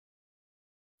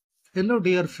Hello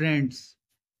dear friends.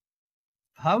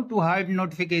 How to hide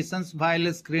notifications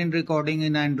while screen recording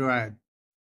in Android.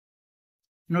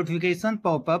 Notification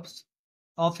pop-ups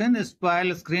often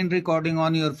spoil screen recording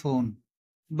on your phone,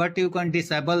 but you can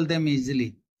disable them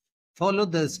easily. Follow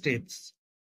the steps.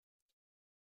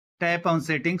 Tap on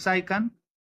settings icon.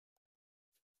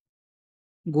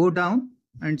 Go down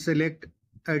and select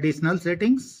additional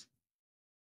settings.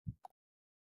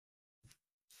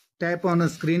 Tap on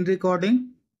screen recording.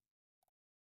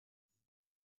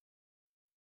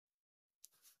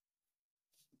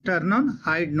 Turn on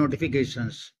hide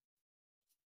notifications.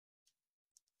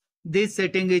 This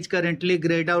setting is currently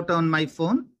grayed out on my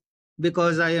phone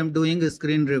because I am doing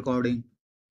screen recording.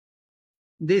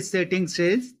 This setting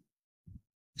says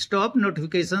stop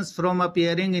notifications from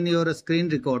appearing in your screen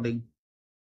recording.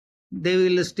 They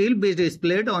will still be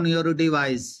displayed on your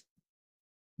device.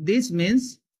 This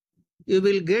means you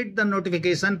will get the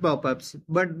notification pop-ups,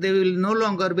 but they will no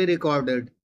longer be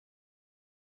recorded.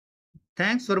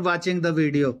 Thanks for watching the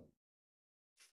video.